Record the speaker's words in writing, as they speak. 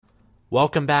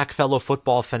Welcome back, fellow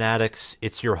football fanatics.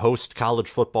 It's your host, College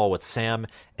Football with Sam,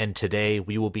 and today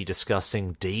we will be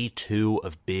discussing Day 2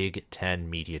 of Big Ten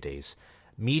Media Days.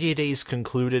 Media Days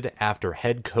concluded after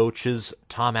head coaches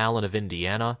Tom Allen of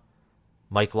Indiana,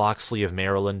 Mike Locksley of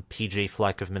Maryland, PJ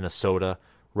Fleck of Minnesota,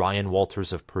 Ryan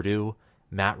Walters of Purdue,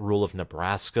 Matt Rule of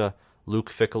Nebraska, Luke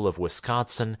Fickell of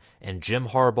Wisconsin, and Jim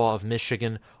Harbaugh of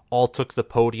Michigan all took the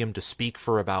podium to speak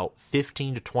for about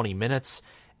 15 to 20 minutes,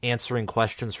 answering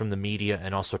questions from the media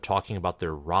and also talking about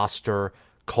their roster,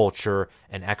 culture,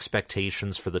 and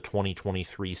expectations for the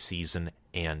 2023 season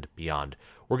and beyond.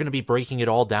 We're going to be breaking it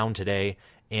all down today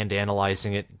and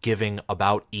analyzing it, giving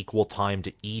about equal time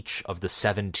to each of the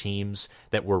 7 teams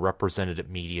that were represented at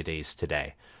Media Days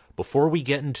today. Before we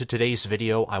get into today's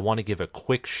video, I want to give a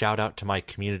quick shout out to my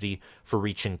community for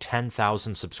reaching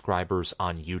 10,000 subscribers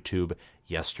on YouTube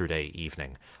yesterday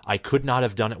evening. I could not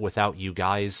have done it without you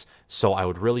guys, so I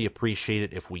would really appreciate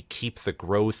it if we keep the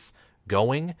growth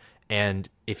going. And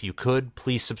if you could,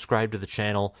 please subscribe to the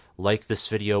channel, like this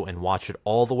video, and watch it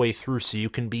all the way through so you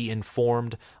can be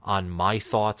informed on my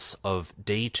thoughts of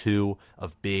Day 2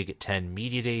 of Big Ten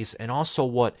Media Days and also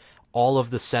what all of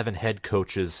the 7 head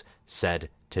coaches said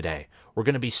today. We're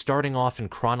going to be starting off in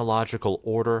chronological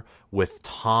order with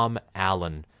Tom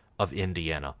Allen of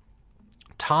Indiana.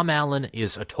 Tom Allen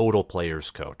is a total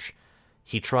players coach.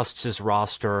 He trusts his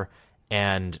roster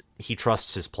and he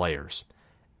trusts his players.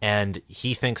 And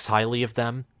he thinks highly of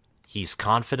them. He's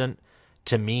confident.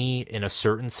 To me, in a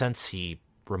certain sense, he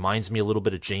reminds me a little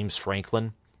bit of James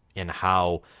Franklin in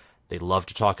how they love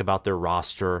to talk about their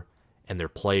roster and their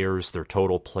players. They're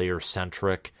total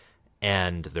player-centric,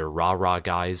 and they're rah-rah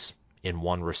guys in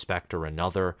one respect or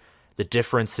another. The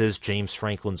difference is James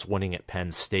Franklin's winning at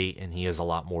Penn State, and he has a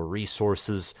lot more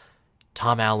resources.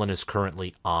 Tom Allen is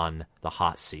currently on the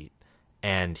hot seat,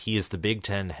 and he is the Big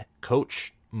Ten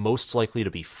coach most likely to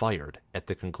be fired at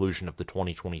the conclusion of the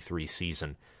 2023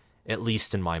 season, at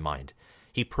least in my mind.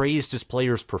 He praised his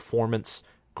players' performance,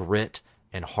 grit,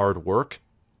 and hard work.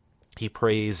 He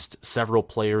praised several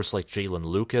players like Jalen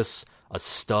Lucas, a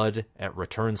stud at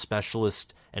return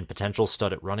specialist and potential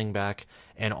stud at running back,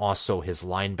 and also his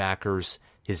linebackers,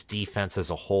 his defense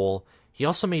as a whole. He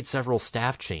also made several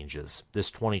staff changes this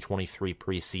 2023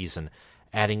 preseason,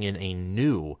 adding in a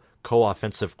new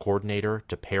co-offensive coordinator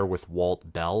to pair with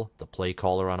Walt Bell, the play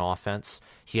caller on offense.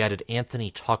 He added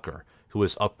Anthony Tucker, who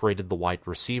has upgraded the wide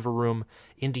receiver room.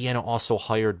 Indiana also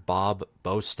hired Bob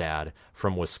Bostad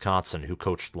from Wisconsin, who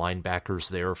coached linebackers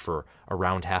there for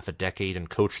around half a decade and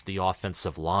coached the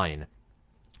offensive line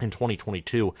in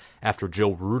 2022 after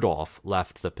Joe Rudolph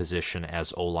left the position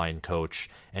as O-line coach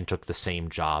and took the same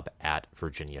job at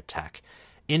Virginia Tech.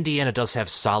 Indiana does have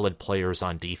solid players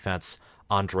on defense.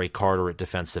 Andre Carter at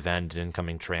defensive end, an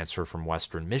incoming transfer from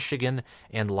Western Michigan,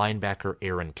 and linebacker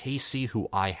Aaron Casey, who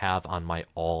I have on my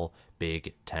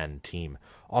all-Big Ten team.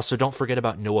 Also, don't forget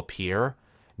about Noah Pierre.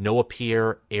 Noah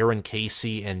Pierre, Aaron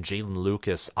Casey, and Jalen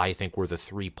Lucas, I think, were the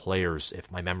 3 players,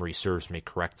 if my memory serves me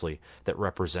correctly, that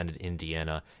represented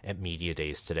Indiana at Media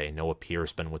Days today. Noah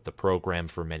Pierre's been with the program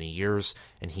for many years,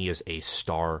 and he is a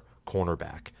star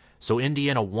cornerback. So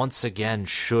Indiana, once again,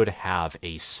 should have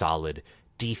a solid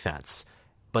defense.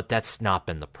 But that's not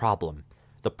been the problem.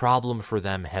 The problem for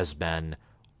them has been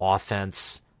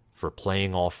offense, for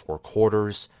playing all 4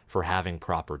 quarters, for having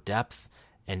proper depth,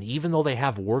 and even though they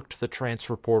have worked the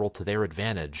transfer portal to their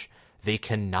advantage, they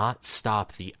cannot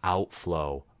stop the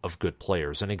outflow of good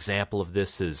players. An example of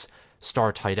this is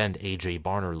star tight end A.J.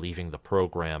 Barner leaving the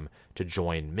program to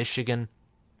join Michigan.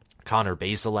 Connor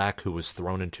Bazelak, who was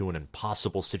thrown into an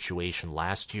impossible situation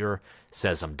last year,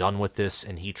 says, "I'm done with this,"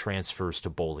 and he transfers to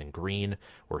Bowling Green,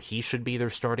 where he should be their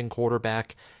starting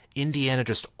quarterback. Indiana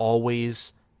just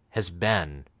always has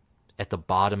been at the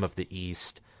bottom of the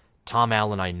East. Tom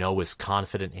Allen, I know, is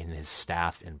confident in his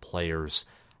staff and players.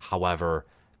 However,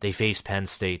 they face Penn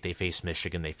State, they face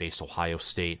Michigan, they face Ohio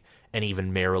State, and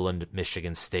even Maryland,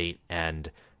 Michigan State,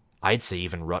 and I'd say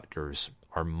even Rutgers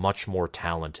are much more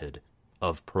talented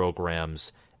of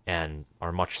programs and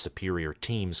are much superior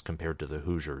teams compared to the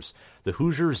Hoosiers. The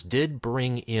Hoosiers did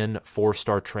bring in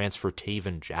 4-star transfer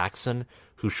Taven Jackson,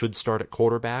 who should start at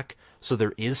quarterback, so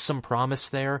there is some promise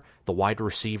there. The wide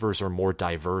receivers are more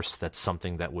diverse. That's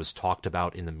something that was talked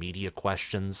about in the media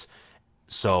questions.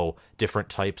 So different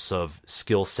types of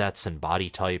skill sets and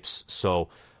body types. So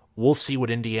we'll see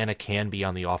what Indiana can be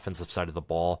on the offensive side of the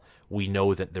ball. We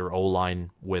know that their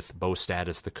O-line with Bostad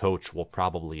as the coach will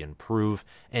probably improve,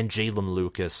 and Jalen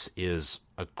Lucas is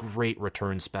a great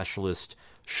return specialist,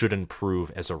 should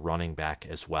improve as a running back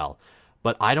as well.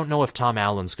 But I don't know if Tom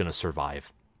Allen's going to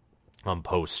survive.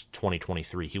 post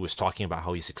 2023. He was talking about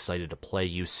how he's excited to play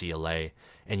UCLA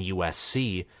and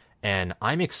USC, and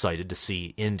I'm excited to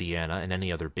see Indiana and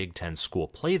any other Big Ten school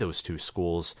play those two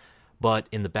schools. But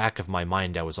in the back of my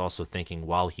mind, I was also thinking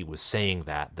while he was saying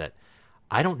that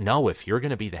I don't know if you're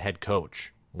going to be the head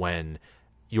coach when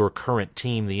your current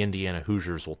team, the Indiana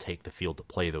Hoosiers, will take the field to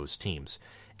play those teams.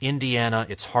 Indiana,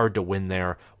 it's hard to win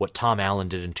there. What Tom Allen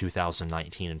did in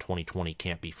 2019 and 2020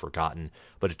 can't be forgotten.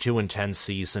 But a 2-10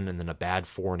 season and then a bad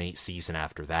 4-8 season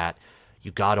after that, you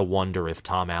got to wonder if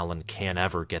Tom Allen can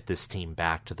ever get this team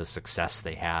back to the success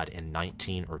they had in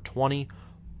 19 or 20,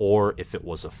 or if it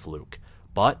was a fluke.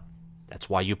 But that's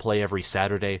why you play every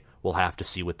Saturday. We'll have to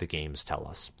see what the games tell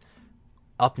us.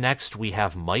 Up next, we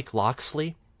have Mike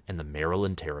Locksley and the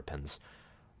Maryland Terrapins.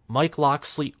 Mike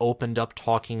Locksley opened up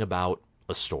talking about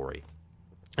a story.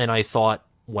 And I thought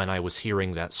when I was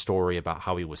hearing that story about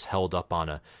how he was held up on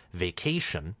a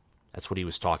vacation, that's what he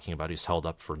was talking about. He was held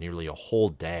up for nearly a whole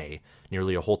day,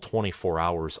 nearly a whole 24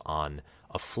 hours on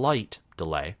a flight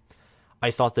delay.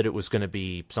 I thought that it was going to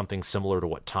be something similar to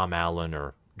what Tom Allen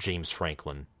or James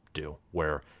Franklin do,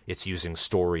 where it's using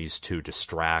stories to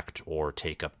distract or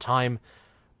take up time.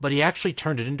 But he actually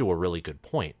turned it into a really good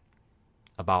point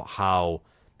about how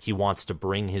he wants to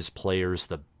bring his players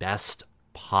the best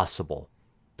possible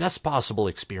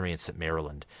experience at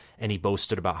Maryland. And he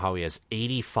boasted about how he has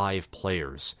 85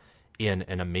 players in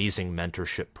an amazing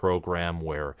mentorship program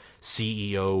where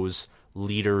CEOs,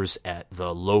 leaders at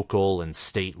the local and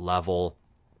state level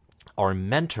are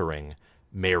mentoring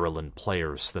Maryland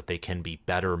players so that they can be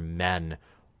better men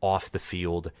off the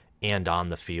field and on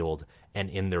the field and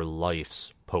in their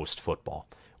lives post-football,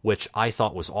 which I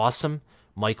thought was awesome.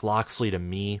 Mike Locksley, to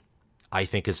me, I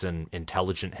think is an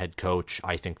intelligent head coach.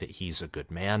 I think that he's a good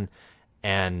man.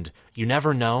 And you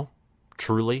never know,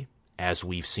 truly, as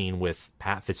we've seen with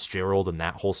Pat Fitzgerald and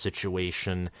that whole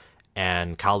situation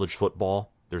and college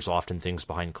football, there's often things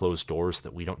behind closed doors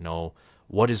that we don't know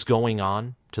what is going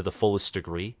on to the fullest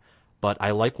degree. But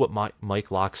I like what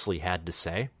Mike Locksley had to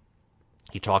say.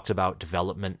 He talked about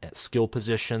development at skill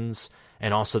positions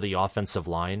and also the offensive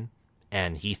line.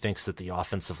 And he thinks that the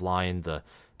offensive line, the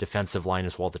defensive line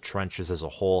as well, the trenches as a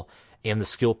whole, and the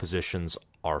skill positions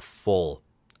are full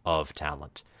of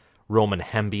talent. Roman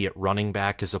Hemby at running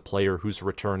back is a player who's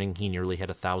returning. He nearly had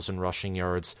 1,000 rushing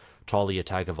yards. Talia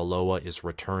Tagovailoa is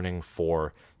returning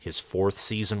for his 4th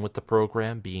season with the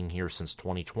program, being here since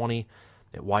 2020.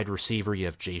 At wide receiver, you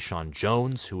have Jayshon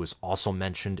Jones, who is also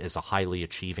mentioned as a highly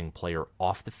achieving player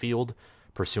off the field,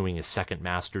 pursuing his 2nd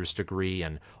master's degree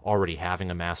and already having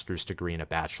a master's degree and a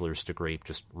bachelor's degree,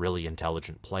 just really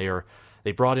intelligent player.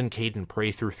 They brought in Caden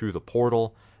Prather through the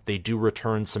portal. They do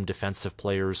return some defensive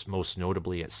players, most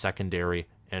notably at secondary,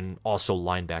 and also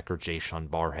linebacker Jayshon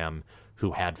Barham,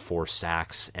 who had 4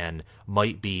 sacks and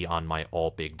might be on my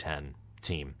all Big Ten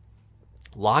team.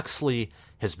 Locksley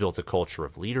has built a culture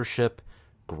of leadership,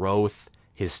 growth.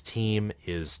 His team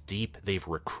is deep. They've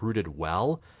recruited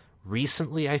well.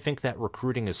 Recently, I think that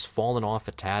recruiting has fallen off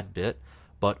a tad bit,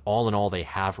 but all in all, they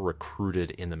have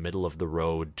recruited in the middle of the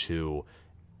road to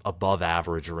above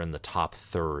average or in the top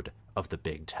third of the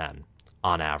Big Ten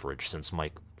on average since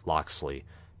Mike Locksley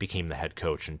became the head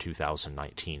coach in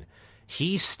 2019.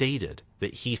 He stated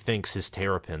that he thinks his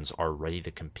Terrapins are ready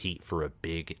to compete for a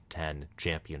Big Ten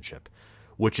championship,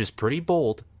 which is pretty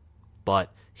bold,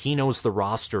 but he knows the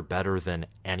roster better than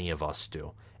any of us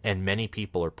do. And many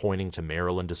people are pointing to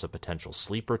Maryland as a potential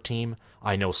sleeper team.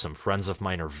 I know some friends of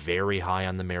mine are very high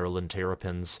on the Maryland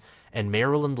Terrapins. And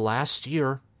Maryland last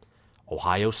year,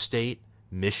 Ohio State,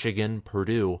 Michigan,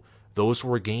 Purdue, those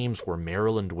were games where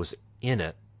Maryland was in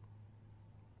it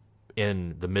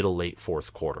in the late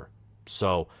 4th quarter.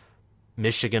 So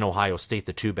Michigan, Ohio State,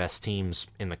 the 2 best teams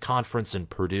in the conference, and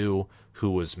Purdue, who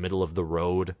was middle of the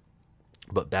road,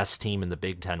 but best team in the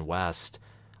Big Ten West.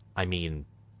 I mean,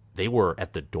 they were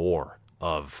at the door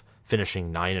of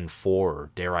finishing 9-4,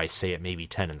 or dare I say it, maybe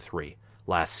 10-3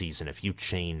 last season, if you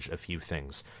change a few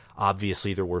things.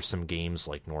 Obviously, there were some games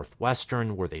like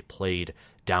Northwestern where they played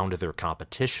down to their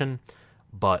competition,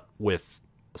 but with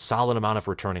a solid amount of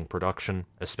returning production,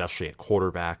 especially at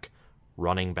quarterback,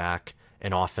 running back,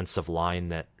 an offensive line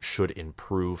that should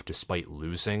improve despite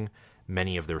losing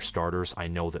many of their starters. I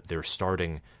know that their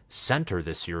starting center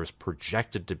this year is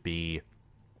projected to be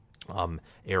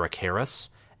Eric Harris,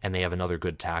 and they have another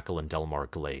good tackle in Delmar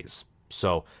Glaze.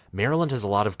 So Maryland has a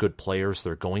lot of good players.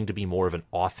 They're going to be more of an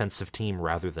offensive team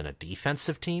rather than a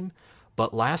defensive team,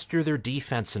 but last year their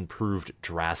defense improved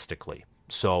drastically.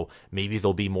 So maybe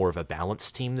they'll be more of a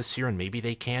balanced team this year, and maybe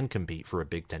they can compete for a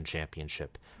Big Ten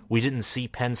championship. We didn't see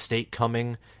Penn State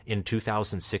coming in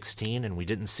 2016, and we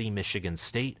didn't see Michigan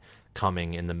State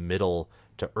coming in the middle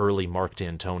to early Mark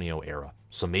D'Antonio era.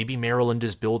 So maybe Maryland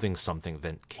is building something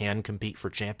that can compete for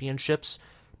championships.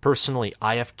 Personally,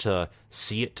 I have to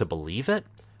see it to believe it,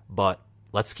 but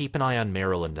let's keep an eye on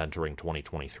Maryland entering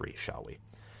 2023, shall we?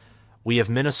 We have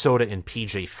Minnesota and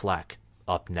PJ Fleck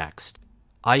up next.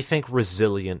 I think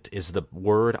resilient is the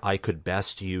word I could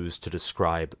best use to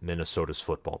describe Minnesota's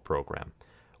football program.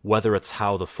 Whether it's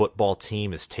how the football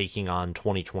team is taking on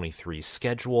 2023's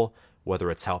schedule,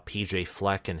 whether it's how PJ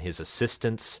Fleck and his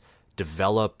assistants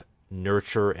develop,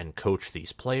 nurture, and coach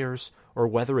these players, or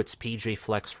whether it's PJ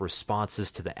Fleck's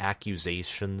responses to the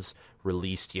accusations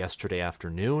released yesterday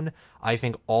afternoon, I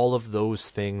think all of those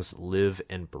things live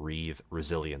and breathe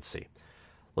resiliency.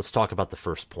 Let's talk about the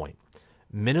first point.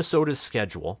 Minnesota's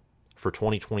schedule for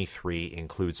 2023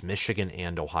 includes Michigan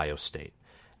and Ohio State.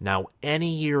 Now,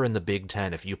 any year in the Big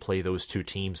Ten, if you play those two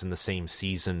teams in the same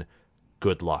season,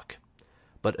 good luck.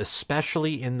 But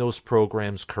especially in those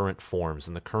programs' current forms,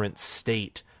 in the current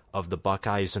state of the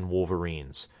Buckeyes and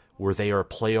Wolverines, where they are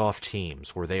playoff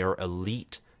teams, where they are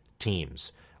elite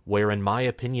teams, where, in my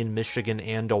opinion, Michigan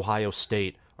and Ohio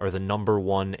State are the number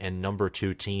 1 and number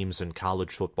 2 teams in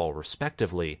college football,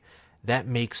 respectively, that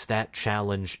makes that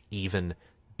challenge even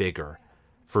bigger.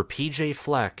 For PJ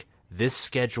Fleck, this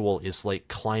schedule is like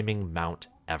climbing Mount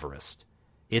Everest.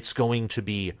 It's going to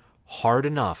be hard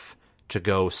enough to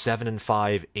go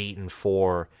 7-5,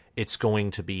 8-4. It's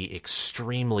going to be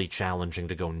extremely challenging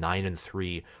to go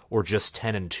 9-3 or just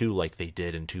 10-2 like they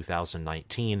did in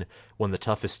 2019 when the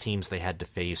toughest teams they had to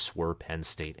face were Penn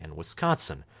State and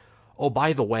Wisconsin. Oh,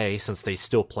 by the way, since they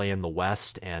still play in the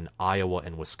West and Iowa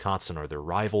and Wisconsin are their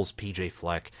rivals, PJ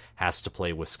Fleck has to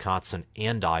play Wisconsin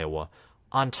and Iowa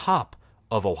on top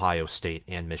of Ohio State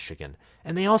and Michigan.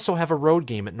 And they also have a road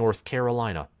game at North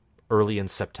Carolina early in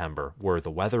September, where the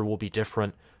weather will be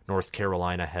different. North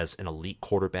Carolina has an elite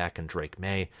quarterback in Drake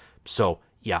May. So,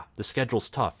 yeah, the schedule's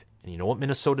tough. And you know what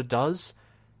Minnesota does?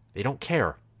 They don't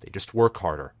care. They just work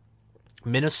harder.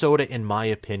 Minnesota, in my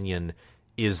opinion,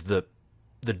 is the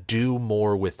do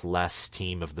more with less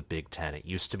team of the Big Ten. It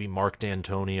used to be Mark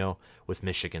D'Antonio with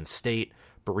Michigan State.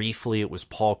 Briefly, it was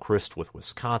Paul Chryst with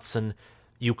Wisconsin.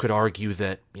 You could argue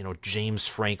that, James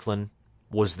Franklin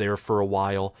was there for a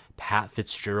while. Pat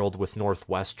Fitzgerald with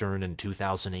Northwestern in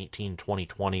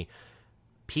 2018-2020.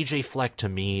 PJ Fleck, to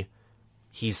me,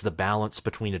 he's the balance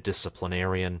between a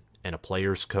disciplinarian and a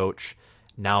player's coach.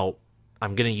 Now,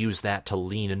 I'm going to use that to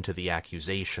lean into the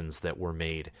accusations that were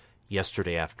made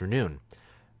yesterday afternoon.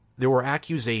 There were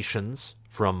accusations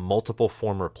from multiple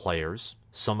former players,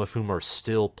 some of whom are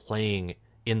still playing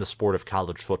in the sport of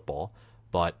college football,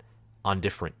 but on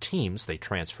different teams, they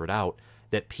transferred out,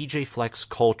 that PJ Fleck's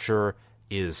culture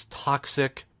is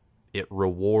toxic, it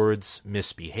rewards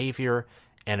misbehavior,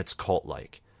 and it's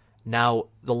cult-like. Now,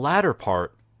 the latter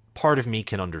part of me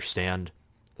can understand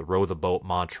the row the boat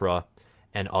mantra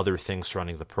and other things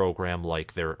surrounding the program,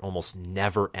 like their almost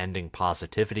never-ending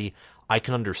positivity. I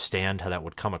can understand how that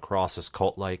would come across as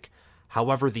cult-like.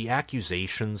 However, the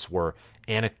accusations were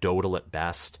anecdotal at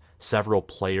best. Several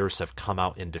players have come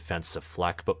out in defense of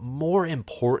Fleck, but more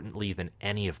importantly than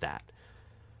any of that,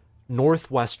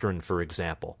 Northwestern, for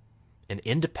example, an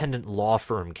independent law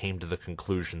firm came to the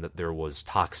conclusion that there was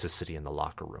toxicity in the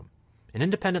locker room. An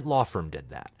independent law firm did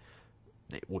that,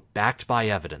 backed by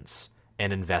evidence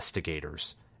and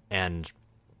investigators and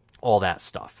all that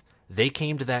stuff. They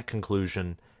came to that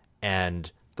conclusion,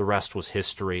 and the rest was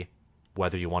history,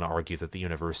 whether you want to argue that the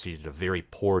university did a very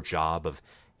poor job of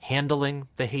handling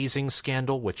the hazing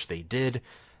scandal, which they did.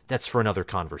 That's for another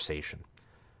conversation.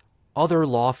 Other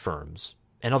law firms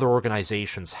and other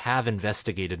organizations have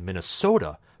investigated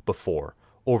Minnesota before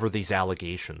over these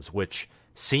allegations, which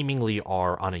seemingly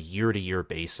are on a year-to-year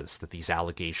basis that these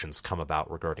allegations come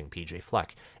about regarding PJ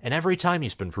Fleck. And every time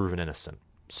he's been proven innocent.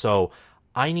 So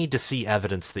I need to see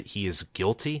evidence that he is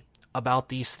guilty about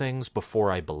these things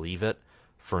before I believe it.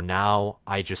 For now,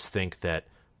 I just think that,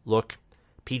 look,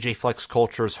 PJ Fleck's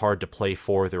culture is hard to play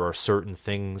for. There are certain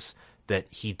things that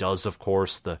he does, of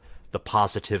course, the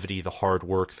positivity, the hard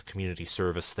work, the community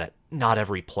service that not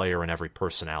every player and every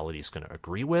personality is going to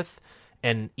agree with.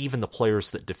 And even the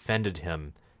players that defended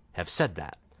him have said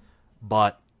that.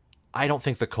 But I don't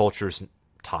think the culture's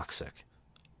toxic.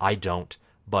 I don't.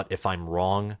 But if I'm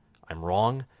wrong, I'm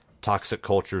wrong. Toxic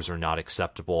cultures are not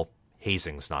acceptable.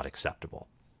 Hazing's not acceptable.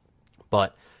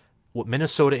 But what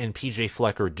Minnesota and PJ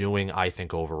Fleck are doing, I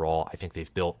think overall, I think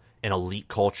they've built an elite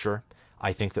culture.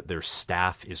 I think that their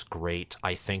staff is great.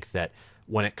 I think that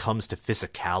when it comes to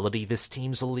physicality, this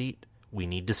team's elite. We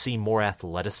need to see more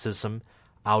athleticism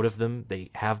out of them. They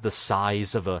have the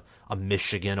size of a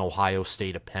Michigan, Ohio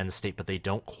State, a Penn State, but they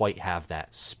don't quite have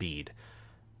that speed.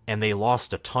 And they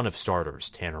lost a ton of starters.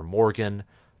 Tanner Morgan,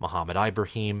 Mohamed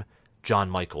Ibrahim, John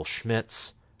Michael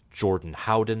Schmitz, Jordan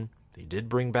Howden. They did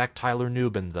bring back Tyler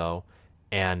Nubin, though,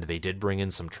 and they did bring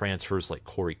in some transfers like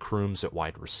Corey Crooms at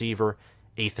wide receiver.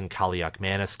 Ethan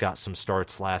Kaliakmanis got some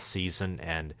starts last season,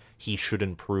 and he should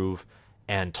improve.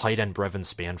 And tight end Brevin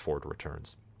Spanford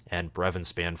returns. And Brevin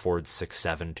Spanford's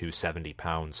 6'7", 270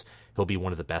 pounds. He'll be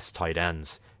one of the best tight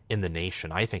ends in the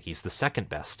nation. I think he's the second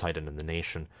best tight end in the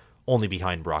nation, only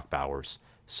behind Brock Bowers.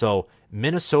 So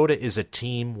Minnesota is a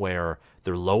team where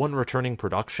they're low in returning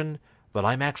production, but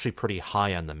I'm actually pretty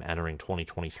high on them entering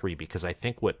 2023 because I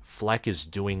think what Fleck is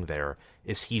doing there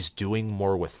is he's doing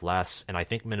more with less, and I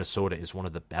think Minnesota is one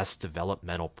of the best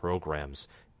developmental programs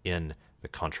in the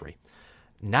country.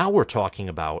 Now we're talking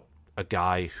about a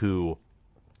guy who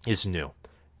is new.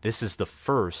 This is the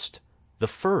first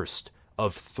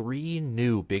of 3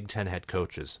 new Big Ten head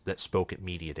coaches that spoke at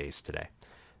Media Days today.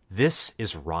 This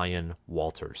is Ryan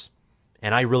Walters.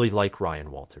 And I really like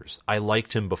Ryan Walters. I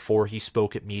liked him before he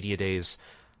spoke at Media Days.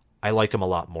 I like him a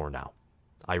lot more now.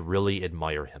 I really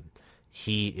admire him.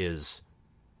 He is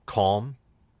calm,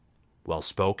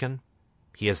 well-spoken.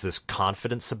 He has this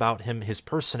confidence about him. His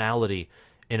personality,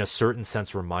 in a certain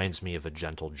sense, reminds me of a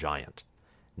gentle giant.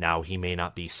 Now, he may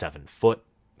not be 7 foot,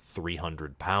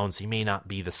 300 pounds. He may not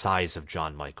be the size of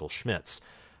John Michael Schmitz.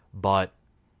 But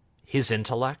his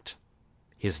intellect,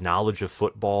 his knowledge of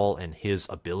football, and his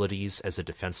abilities as a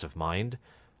defensive mind,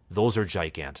 those are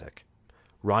gigantic.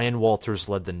 Ryan Walters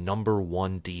led the number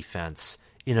 1 defense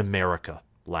in America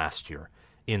last year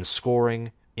in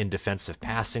scoring, in defensive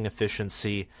passing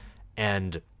efficiency,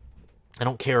 and I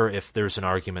don't care if there's an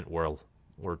argument where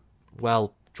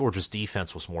Georgia's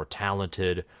defense was more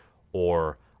talented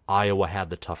or Iowa had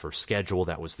the tougher schedule.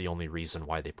 That was the only reason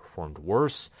why they performed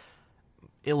worse.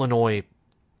 Illinois,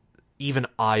 even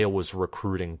Iowa's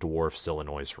recruiting dwarfs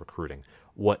Illinois' recruiting.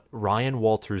 What Ryan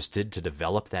Walters did to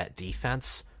develop that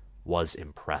defense was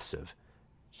impressive.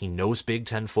 He knows Big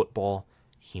Ten football.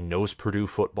 He knows Purdue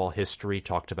football history.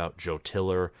 Talked about Joe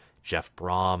Tiller, Jeff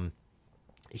Brom.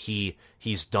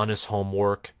 He's done his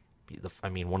homework.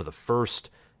 One of the first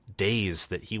days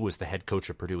that he was the head coach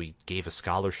of Purdue, he gave a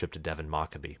scholarship to Devin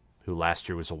Mockabee, who last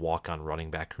year was a walk-on running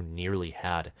back who nearly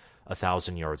had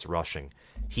 1,000 yards rushing.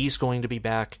 He's going to be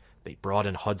back. They brought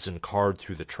in Hudson Card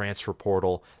through the transfer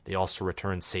portal. They also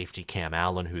returned safety Cam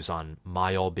Allen, who's on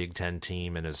my All-Big Ten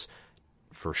team and is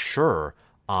for sure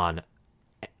on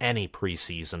any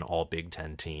preseason All-Big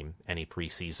Ten team, any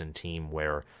preseason team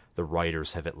where the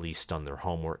writers have at least done their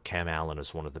homework. Cam Allen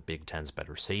is one of the Big Ten's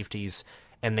better safeties,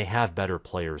 and they have better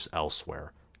players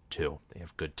elsewhere, too. They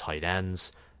have good tight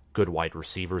ends, good wide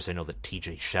receivers. I know that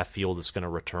TJ Sheffield is going to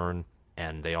return,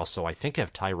 and they also, I think,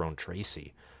 have Tyrone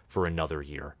Tracy for another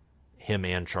year. Him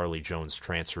and Charlie Jones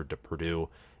transferred to Purdue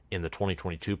in the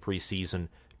 2022 preseason.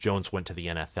 Jones went to the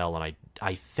NFL, and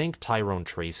I think Tyrone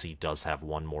Tracy does have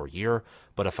one more year,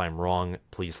 but if I'm wrong,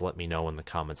 please let me know in the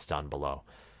comments down below.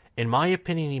 In my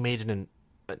opinion, he made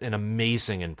an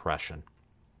amazing impression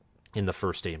in the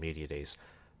first day of Media Days.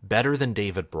 Better than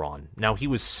David Braun. Now, he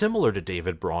was similar to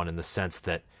David Braun in the sense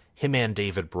that him and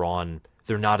David Braun,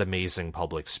 they're not amazing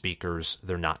public speakers.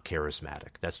 They're not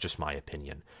charismatic. That's just my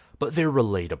opinion. But they're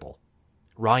relatable.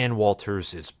 Ryan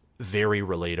Walters is very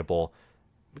relatable.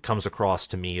 Comes across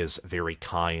to me as very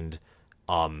kind.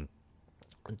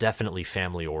 Definitely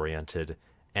family-oriented.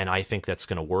 And I think that's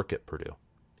going to work at Purdue.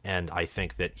 And I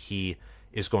think that he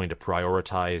is going to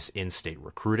prioritize in-state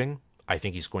recruiting. I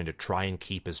think he's going to try and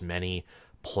keep as many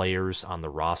players on the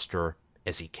roster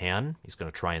as he can. He's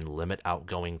going to try and limit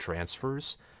outgoing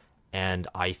transfers. And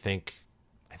I think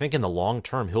in the long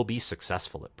term, he'll be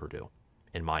successful at Purdue,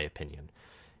 in my opinion.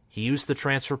 He used the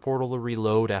transfer portal to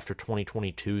reload after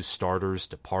 2022's starters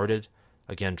departed.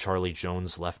 Again, Charlie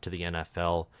Jones left to the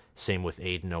NFL. Same with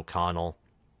Aiden O'Connell.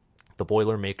 The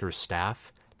Boilermakers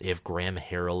staff, they have Graham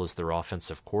Harrell as their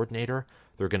offensive coordinator.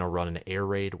 They're going to run an air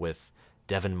raid with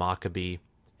Devin Mockabee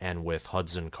and with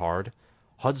Hudson Card.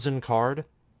 Hudson Card,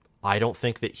 I don't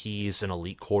think that he's an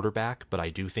elite quarterback, but I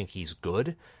do think he's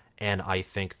good. And I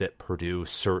think that Purdue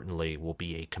certainly will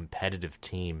be a competitive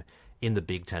team in the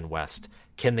Big Ten West.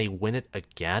 Can they win it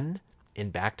again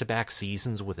in back-to-back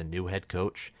seasons with a new head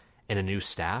coach and a new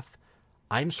staff?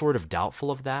 I'm sort of doubtful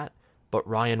of that, but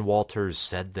Ryan Walters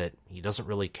said that he doesn't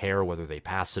really care whether they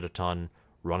pass it a ton,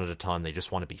 run it a ton. They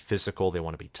just want to be physical, they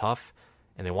want to be tough,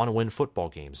 and they want to win football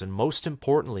games. And most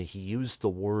importantly, he used the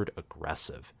word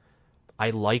aggressive. I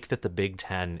like that the Big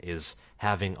Ten is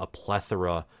having a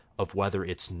plethora of, whether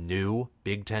it's new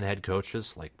Big Ten head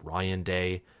coaches like Ryan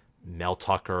Day, Mel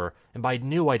Tucker, and by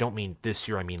new I don't mean this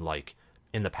year, I mean like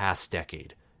in the past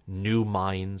decade. New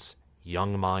minds,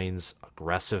 young minds,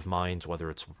 aggressive minds, whether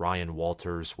it's Ryan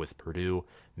Walters with Purdue,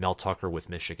 Mel Tucker with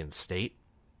Michigan State,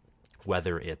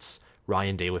 whether it's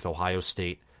Ryan Day with Ohio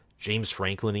State, James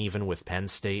Franklin even with Penn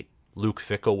State, Luke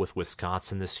Fickell with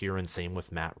Wisconsin this year, and same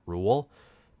with Matt Rule,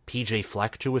 PJ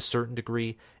Fleck to a certain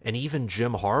degree, and even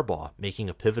Jim Harbaugh making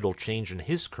a pivotal change in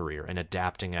his career and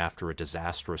adapting after a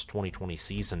disastrous 2020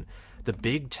 season. The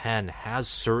Big Ten has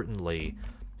certainly,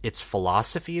 its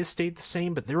philosophy has stayed the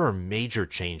same, but there are major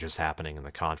changes happening in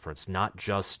the conference, not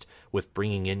just with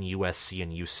bringing in USC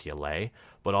and UCLA,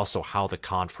 but also how the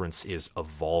conference is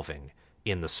evolving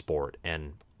in the sport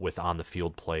and with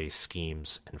on-the-field play,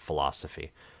 schemes, and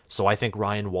philosophy. So I think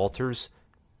Ryan Walters,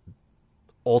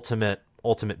 ultimate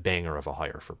banger of a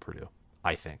hire for Purdue,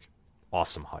 I think.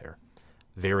 Awesome hire.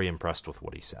 Very impressed with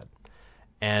what he said.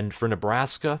 And for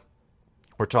Nebraska,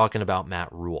 we're talking about Matt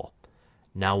Rule.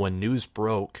 Now, when news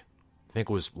broke, I think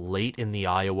it was late in the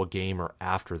Iowa game or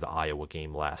after the Iowa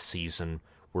game last season,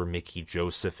 where Mickey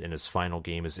Joseph, in his final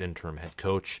game as interim head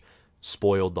coach,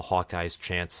 spoiled the Hawkeyes'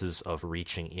 chances of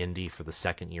reaching Indy for the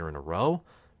second year in a row,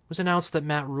 it was announced that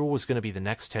Matt Rule was going to be the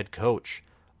next head coach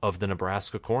of the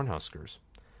Nebraska Cornhuskers.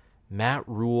 Matt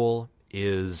Rule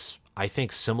is, I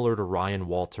think, similar to Ryan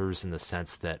Walters in the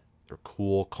sense that they're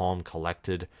cool, calm,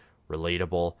 collected,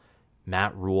 relatable.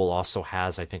 Matt Rule also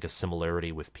has, I think, a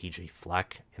similarity with PJ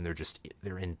Fleck, and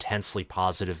they're intensely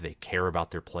positive. They care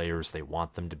about their players. They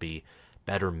want them to be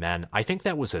better men. I think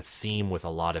that was a theme with a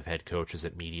lot of head coaches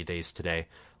at media days today,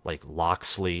 like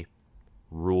Loxley,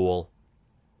 Rule,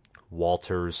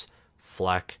 Walters,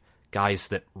 Fleck, guys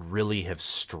that really have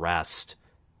stressed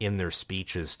in their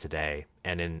speeches today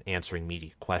and in answering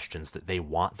media questions that they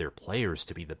want their players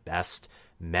to be the best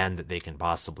men that they can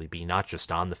possibly be, not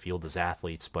just on the field as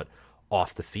athletes, but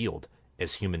off the field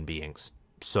as human beings.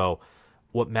 So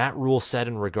what Matt Rule said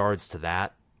in regards to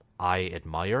that, I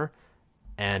admire,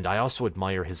 and I also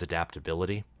admire his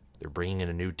adaptability. They're bringing in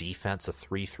a new defense, a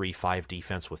 3-3-5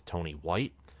 defense with Tony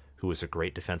White, who is a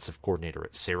great defensive coordinator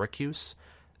at Syracuse.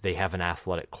 They have an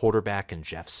athletic quarterback in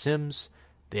Jeff Sims.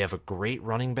 They have a great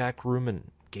running back room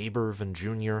in Gabe Ervin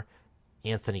Jr.,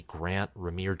 Anthony Grant,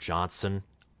 Ramir Johnson.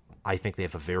 I think they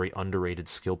have a very underrated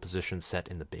skill position set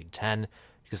in the Big Ten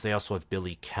because they also have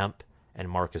Billy Kemp and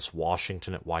Marcus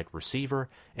Washington at wide receiver,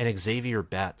 and Xavier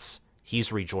Betts.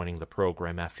 He's rejoining the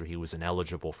program after he was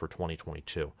ineligible for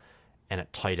 2022. And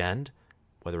at tight end,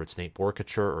 whether it's Nate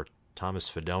Borkacher or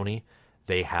Thomas Fidone,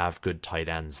 they have good tight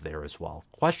ends there as well.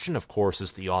 Question, of course,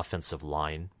 is the offensive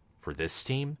line for this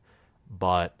team,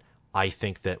 but I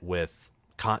think that with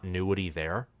continuity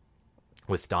there,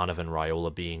 with Donovan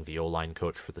Raiola being the O-line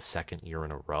coach for the second year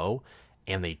in a row,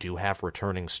 and they do have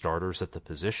returning starters at the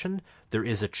position, there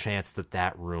is a chance that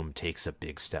that room takes a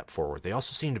big step forward. They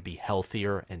also seem to be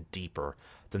healthier and deeper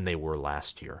than they were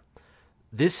last year.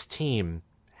 This team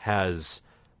has,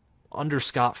 under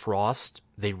Scott Frost,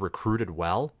 they recruited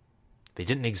well. They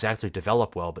didn't exactly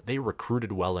develop well, but they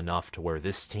recruited well enough to where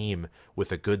this team,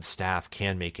 with a good staff,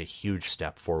 can make a huge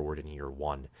step forward in year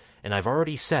one. And I've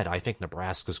already said I think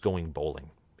Nebraska's going bowling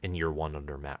in year one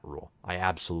under Matt Rule. I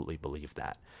absolutely believe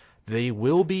that. They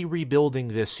will be rebuilding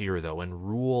this year, though, and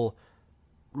Rule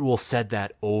said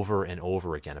that over and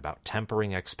over again about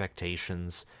tempering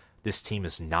expectations. This team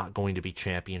is not going to be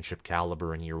championship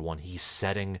caliber in year one. He's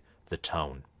setting the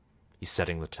tone. He's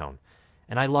setting the tone.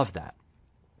 And I love that.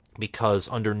 Because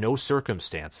under no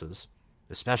circumstances,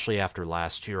 especially after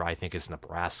last year, I think, is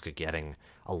Nebraska getting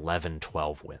 11,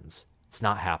 12 wins. It's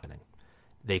not happening.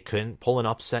 They couldn't pull an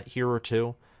upset here or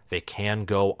two. They can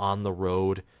go on the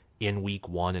road in week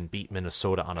one and beat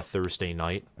Minnesota on a Thursday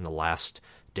night in the last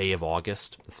day of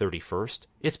August, the 31st.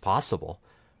 It's possible.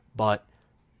 But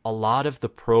a lot of the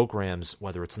programs,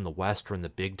 whether it's in the West or in the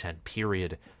Big Ten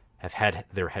period, have had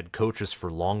their head coaches for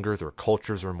longer. Their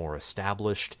cultures are more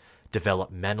established,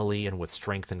 developmentally and with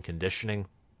strength and conditioning,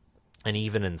 and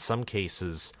even in some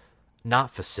cases, not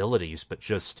facilities, but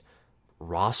just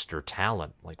roster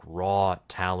talent, like raw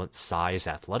talent, size,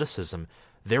 athleticism.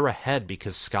 They're ahead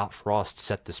because Scott Frost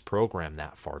set this program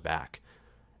that far back.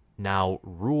 Now,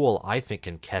 Rule, I think,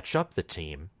 can catch up the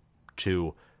team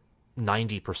to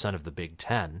 90% of the Big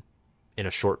Ten in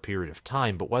a short period of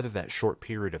time, but whether that short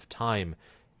period of time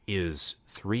is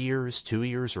 3 years, 2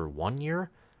 years, or 1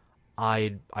 year,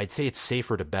 I'd say it's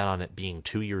safer to bet on it being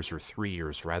 2 years or 3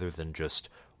 years rather than just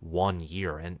 1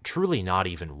 year, and truly not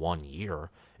even 1 year.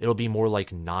 It'll be more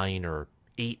like 9 or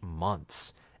 8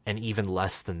 months, and even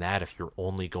less than that if you're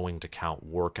only going to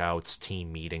count workouts,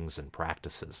 team meetings, and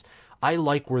practices. I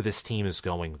like where this team is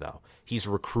going, though. He's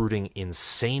recruiting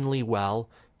insanely well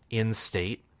in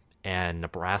state, and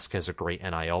Nebraska has a great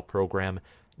NIL program.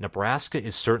 Nebraska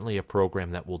is certainly a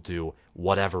program that will do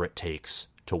whatever it takes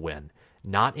to win.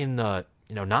 Not in the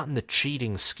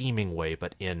cheating, scheming way,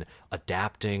 but in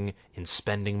adapting, in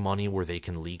spending money where they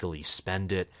can legally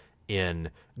spend it, in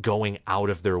going out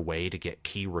of their way to get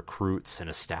key recruits and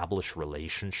establish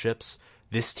relationships.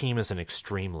 This team has an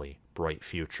extremely bright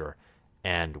future.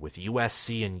 And with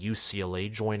USC and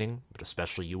UCLA joining, but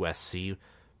especially USC,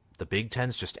 the Big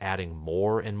Ten's just adding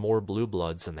more and more blue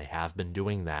bloods, and they have been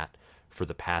doing that for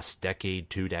the past decade,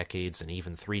 2 decades, and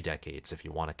even 3 decades if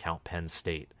you want to count Penn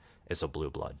State as a blue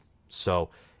blood. So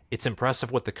it's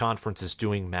impressive what the conference is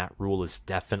doing. Matt Rhule is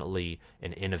definitely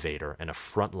an innovator and a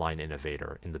frontline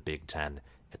innovator in the Big Ten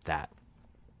at that.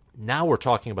 Now we're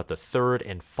talking about the third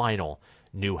and final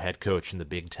new head coach in the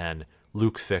Big Ten,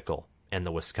 Luke Fickell and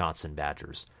the Wisconsin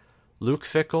Badgers. Luke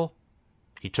Fickell,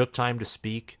 he took time to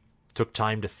speak, took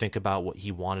time to think about what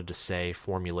he wanted to say,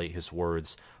 formulate his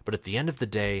words, but at the end of the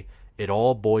day, it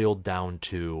all boiled down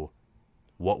to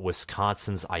what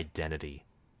Wisconsin's identity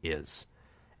is.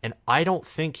 And I don't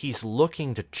think he's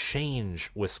looking to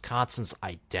change Wisconsin's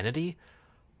identity,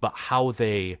 but how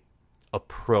they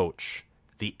approach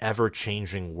the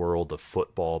ever-changing world of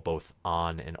football, both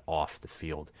on and off the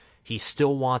field. He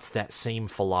still wants that same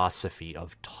philosophy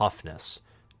of toughness,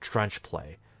 trench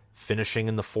play, finishing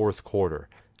in the fourth quarter,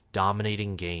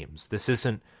 dominating games. This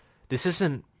isn't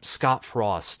Scott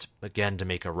Frost, again, to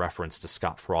make a reference to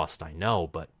Scott Frost, I know,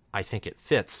 but I think it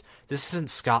fits. This isn't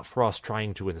Scott Frost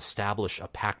trying to establish a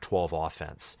Pac-12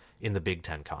 offense in the Big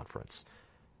Ten Conference.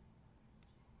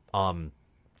 Luke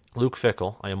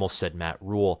Fickell, I almost said Matt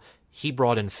Rhule, he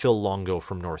brought in Phil Longo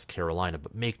from North Carolina,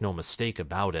 but make no mistake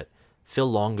about it,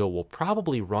 Phil Longo will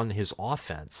probably run his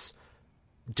offense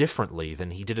differently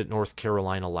than he did at North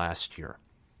Carolina last year.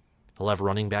 He'll have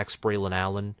running backs Braylon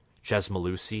Allen, Chez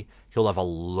Mellusi. He'll have a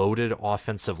loaded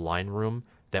offensive line room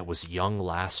that was young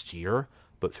last year,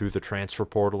 but through the transfer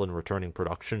portal and returning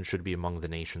production should be among the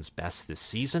nation's best this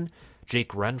season.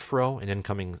 Jake Renfro, an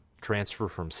incoming transfer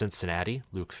from Cincinnati,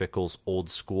 Luke Fickell's old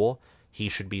school, he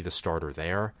should be the starter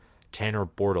there. Tanner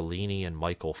Bortolini and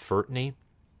Michael Furtney,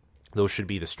 those should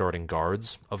be the starting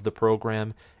guards of the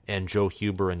program, and Joe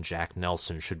Huber and Jack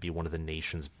Nelson should be one of the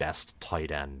nation's best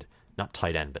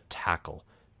tackle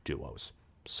duos.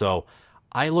 So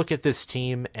I look at this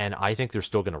team, and I think they're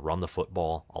still going to run the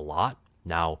football a lot.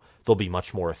 Now, they'll be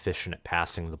much more efficient at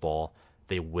passing the ball.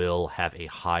 They will have a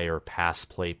higher pass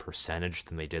play percentage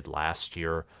than they did last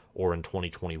year or in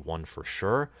 2021 for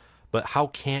sure. But how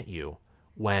can't you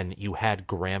when you had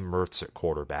Graham Mertz at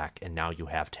quarterback and now you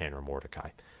have Tanner Mordecai?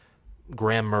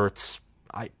 Graham Mertz,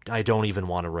 I don't even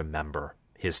want to remember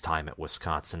his time at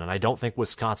Wisconsin, and I don't think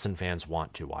Wisconsin fans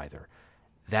want to either.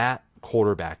 That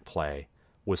quarterback play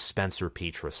was Spencer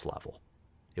Petras level.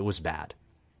 It was bad.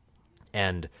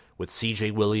 And with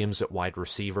C.J. Williams at wide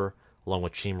receiver, along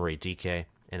with Chimere Dike,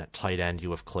 and at tight end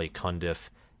you have Clay Cundiff,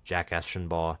 Jack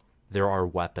Eschenbaugh, there are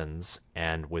weapons.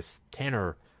 And with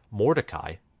Tanner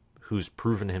Mordecai, who's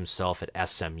proven himself at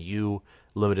SMU,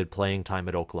 limited playing time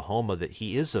at Oklahoma, that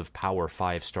he is of Power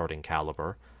 5 starting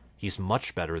caliber. He's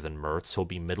much better than Mertz. He'll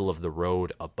be middle of the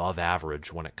road, above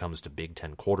average when it comes to Big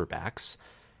Ten quarterbacks.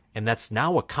 And that's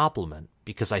now a compliment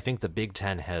because I think the Big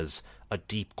Ten has a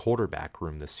deep quarterback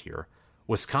room this year.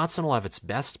 Wisconsin will have its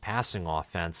best passing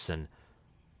offense, and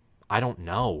I don't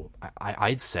know,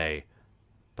 I'd say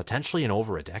potentially in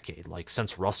over a decade, like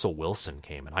since Russell Wilson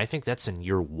came, and I think that's in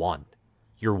year one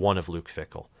of Luke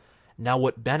Fickell. Now,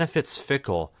 what benefits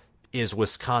Fickell is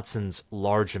Wisconsin's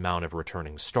large amount of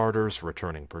returning starters,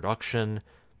 returning production,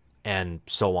 and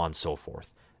so on and so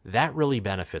forth. That really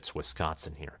benefits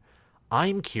Wisconsin here.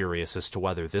 I'm curious as to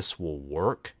whether this will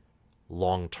work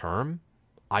long term.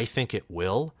 I think it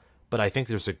will, but I think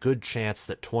there's a good chance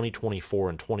that 2024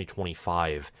 and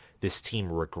 2025, this team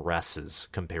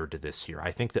regresses compared to this year.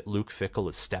 I think that Luke Fickell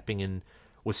was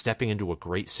stepping into a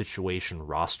great situation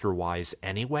roster-wise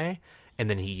anyway, and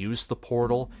then he used the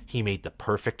portal. He made the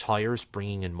perfect hires,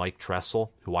 bringing in Mike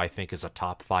Tressel, who I think is a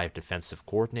top 5 defensive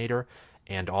coordinator,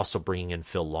 and also bringing in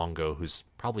Phil Longo, who's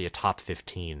probably a top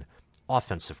 15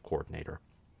 offensive coordinator.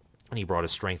 And he brought a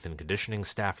strength and conditioning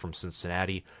staff from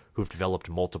Cincinnati who've developed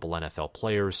multiple NFL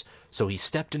players. So he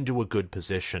stepped into a good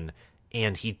position,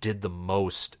 and he did the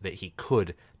most that he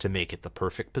could to make it the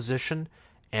perfect position.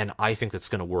 And I think that's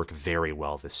going to work very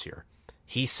well this year.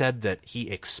 He said that he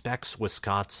expects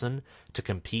Wisconsin to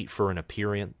compete for an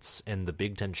appearance in the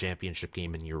Big Ten championship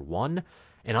game in year one,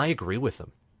 and I agree with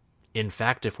him. In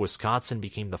fact, if Wisconsin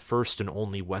became the first and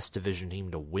only West Division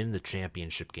team to win the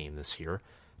championship game this year,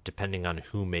 depending on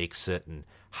who makes it and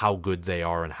how good they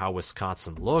are and how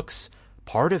Wisconsin looks,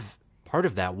 part of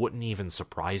that wouldn't even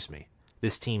surprise me.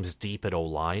 This team's deep at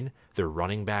O-line. Their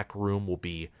running back room will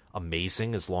be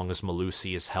amazing as long as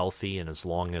Malusi is healthy and as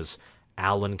long as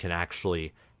Allen can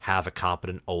actually have a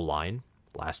competent O-line.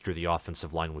 Last year, the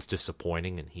offensive line was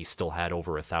disappointing, and he still had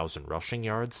over 1,000 rushing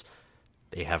yards.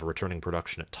 They have returning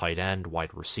production at tight end,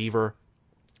 wide receiver.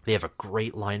 They have a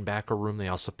great linebacker room. They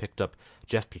also picked up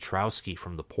Jeff Pietrowski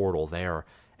from the portal there.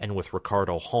 And with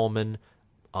Ricardo Hallman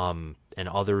and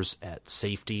others at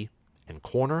safety and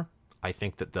corner, I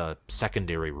think that the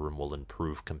secondary room will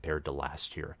improve compared to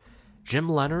last year. Jim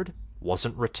Leonhard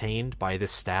wasn't retained by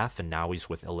this staff, and now he's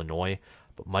with Illinois.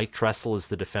 But Mike Tressel is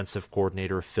the defensive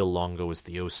coordinator, Phil Longo is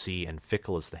the OC, and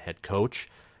Fickell is the head coach.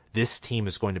 This team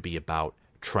is going to be about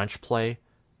trench play,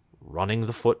 running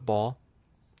the football.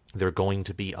 They're going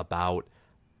to be about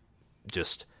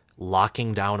just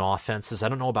locking down offenses. I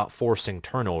don't know about forcing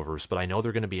turnovers, but I know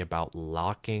they're going to be about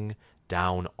locking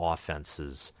down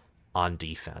offenses on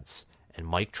defense. And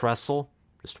Mike Tressel,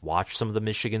 just watch some of the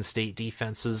Michigan State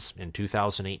defenses in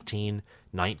 2018,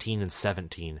 19, and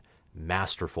 17.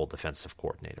 Masterful defensive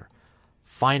coordinator.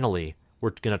 Finally,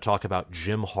 we're going to talk about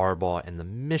Jim Harbaugh and the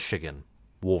Michigan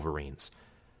Wolverines.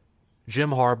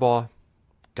 Jim Harbaugh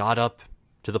got up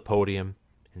to the podium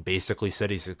and basically said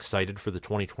he's excited for the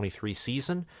 2023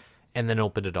 season and then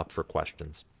opened it up for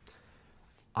questions.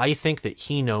 I think that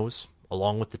he knows,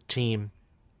 along with the team,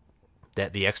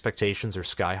 that the expectations are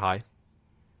sky high.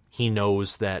 He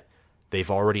knows that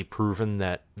they've already proven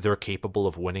that they're capable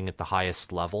of winning at the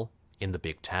highest level in the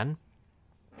Big Ten.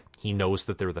 He knows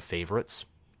that they're the favorites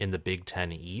in the Big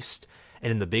Ten East. And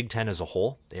in the Big Ten as a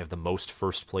whole, they have the most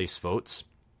first-place votes.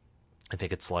 I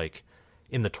think it's like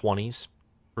in the 20s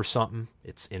or something.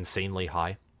 It's insanely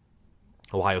high.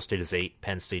 Ohio State is 8,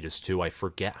 Penn State is 2. I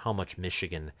forget how much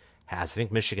Michigan has. I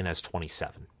think Michigan has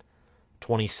 27.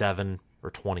 27 or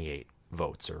 28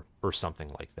 votes or something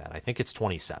like that. I think it's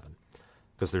 27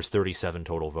 because there's 37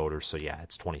 total voters, so yeah,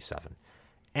 it's 27.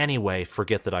 Anyway,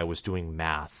 forget that I was doing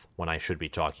math when I should be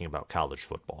talking about college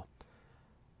football.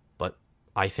 But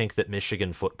I think that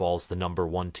Michigan football is the number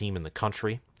one team in the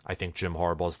country. I think Jim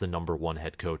Harbaugh is the number one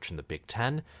head coach in the Big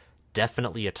Ten.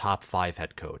 Definitely a top 5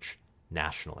 head coach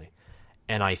nationally.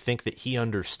 And I think that he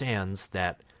understands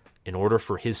that in order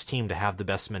for his team to have the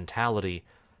best mentality,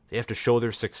 they have to show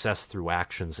their success through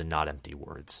actions and not empty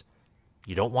words.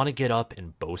 You don't want to get up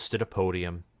and boast at a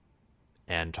podium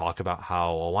and talk about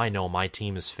how, oh, I know my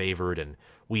team is favored and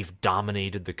we've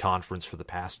dominated the conference for the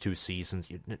past 2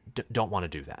 seasons. You don't want to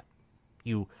do that.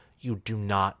 You do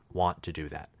not want to do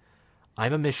that.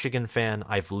 I'm a Michigan fan.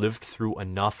 I've lived through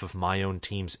enough of my own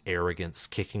team's arrogance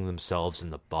kicking themselves in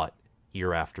the butt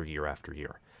year after year after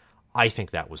year. I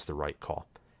think that was the right call.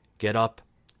 Get up,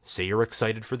 say you're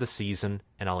excited for the season,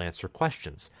 and I'll answer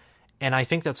questions. And I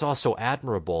think that's also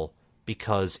admirable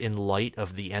because in light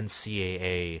of the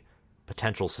NCAA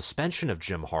potential suspension of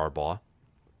Jim Harbaugh,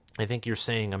 I think you're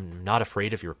saying I'm not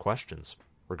afraid of your questions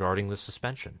regarding the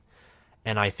suspension.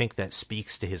 And I think that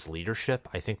speaks to his leadership.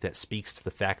 I think that speaks to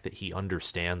the fact that he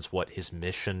understands what his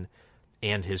mission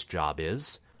and his job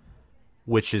is,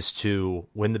 which is to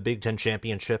win the Big Ten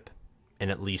championship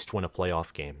and at least win a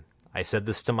playoff game. I said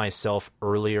this to myself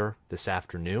earlier this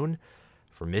afternoon.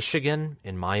 For Michigan,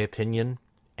 in my opinion,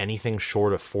 anything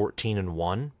short of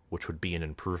 14-1, which would be an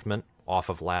improvement off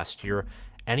of last year,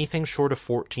 anything short of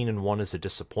 14-1 is a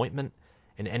disappointment,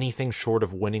 and anything short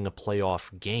of winning a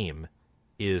playoff game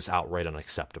is outright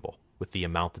unacceptable. With the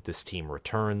amount that this team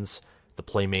returns, the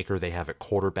playmaker they have at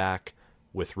quarterback,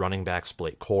 with running backs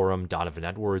Blake Corum, Donovan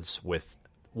Edwards, with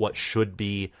what should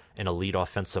be an elite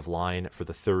offensive line for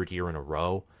the 3rd year in a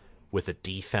row, with a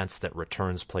defense that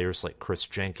returns players like Chris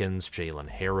Jenkins, Jalen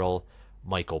Harrell,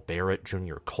 Michael Barrett,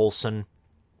 Junior Colson,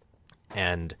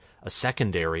 and a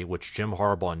secondary which Jim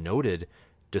Harbaugh noted,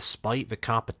 despite the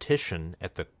competition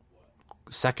at the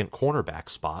second cornerback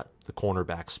spot, the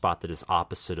cornerback spot that is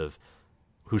opposite of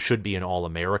who should be an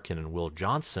All-American and Will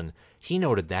Johnson, he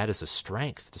noted that as a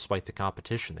strength despite the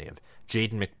competition. They have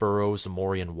Jaden McBurrows,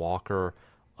 Amorian Walker,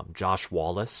 Josh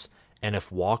Wallace, and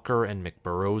if Walker and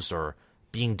McBurrows are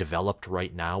being developed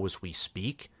right now as we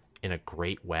speak in a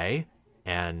great way,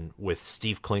 and with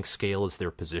Steve Klinkscale as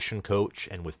their position coach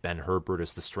and with Ben Herbert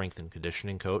as the strength and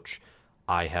conditioning coach,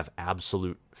 I have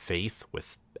absolute faith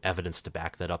with evidence to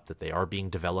back that up that they are being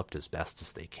developed as best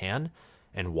as they can.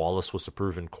 And Wallace was a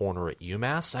proven corner at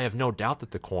UMass. I have no doubt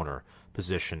that the corner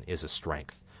position is a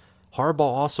strength. Harbaugh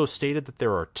also stated that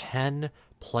there are 10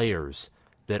 players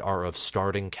that are of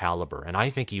starting caliber. And I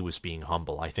think he was being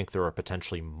humble. I think there are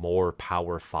potentially more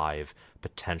Power 5,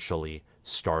 potentially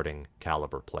starting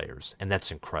caliber players. And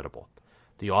that's incredible.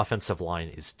 The offensive line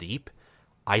is deep.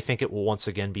 I think it will once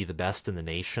again be the best in the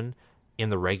nation in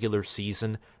the regular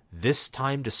season. This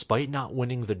time, despite not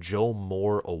winning the Joe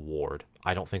Moore Award,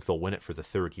 I don't think they'll win it for the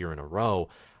third year in a row.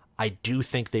 I do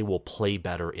think they will play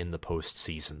better in the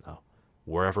postseason, though.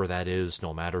 Wherever that is,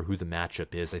 no matter who the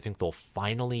matchup is, I think they'll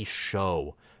finally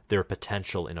show their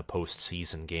potential in a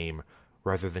postseason game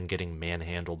rather than getting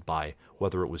manhandled by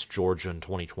whether it was Georgia in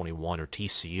 2021 or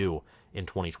TCU in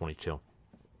 2022.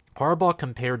 Harbaugh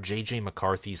compared J.J.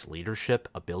 McCarthy's leadership,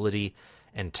 ability,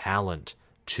 and talent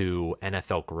to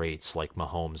NFL greats like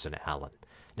Mahomes and Allen.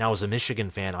 Now, as a Michigan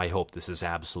fan, I hope this is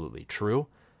absolutely true.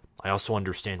 I also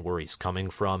understand where he's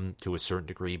coming from to a certain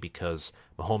degree because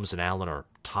Mahomes and Allen are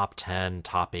top 10,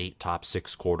 top 8, top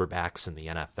 6 quarterbacks in the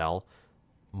NFL.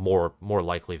 More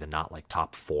likely than not, like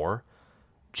top 4.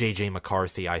 J.J.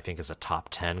 McCarthy, I think, is a top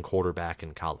 10 quarterback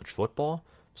in college football.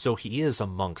 So he is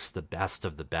amongst the best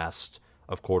of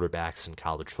quarterbacks in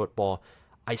college football.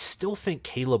 I still think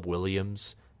Caleb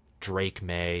Williams, Drake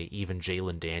May, even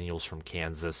Jalen Daniels from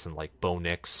Kansas, and like Bo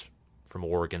Nix from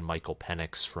Oregon, Michael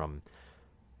Penix from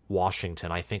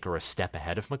Washington, I think are a step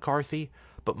ahead of McCarthy.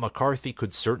 But McCarthy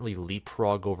could certainly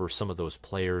leapfrog over some of those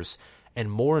players. And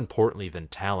more importantly than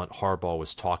talent, Harbaugh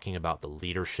was talking about the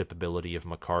leadership ability of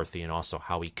McCarthy and also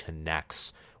how he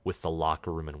connects with the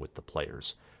locker room and with the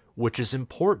players, which is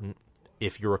important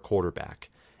if you're a quarterback.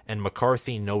 And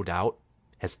McCarthy, no doubt,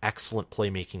 has excellent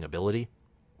playmaking ability.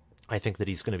 I think that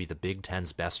he's going to be the Big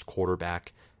Ten's best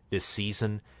quarterback this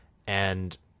season.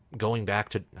 And going back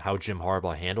to how Jim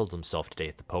Harbaugh handled himself today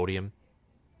at the podium,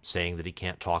 saying that he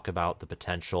can't talk about the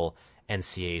potential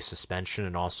NCAA suspension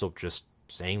and also just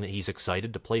saying that he's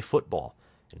excited to play football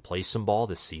and play some ball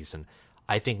this season.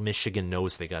 I think Michigan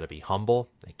knows they got to be humble.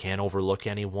 They can't overlook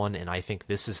anyone. And I think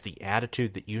this is the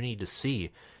attitude that you need to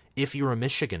see if you're a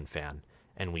Michigan fan.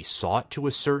 And we saw it to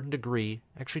a certain degree,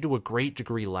 actually to a great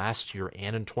degree last year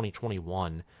and in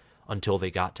 2021 until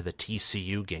they got to the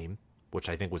TCU game, which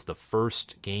I think was the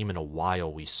first game in a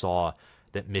while we saw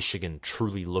that Michigan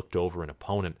truly looked over an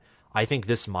opponent. I think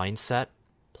this mindset,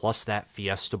 plus that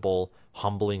Fiesta Bowl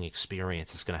humbling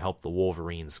experience, is going to help the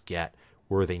Wolverines get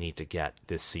where they need to get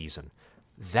this season.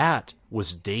 That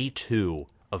was day 2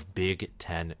 of Big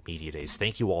Ten Media Days.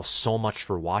 Thank you all so much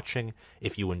for watching.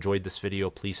 If you enjoyed this video,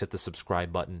 please hit the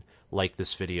subscribe button, like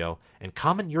this video, and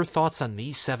comment your thoughts on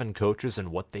these 7 coaches and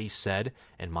what they said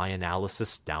and my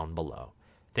analysis down below.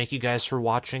 Thank you guys for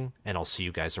watching, and I'll see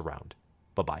you guys around.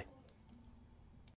 Bye-bye.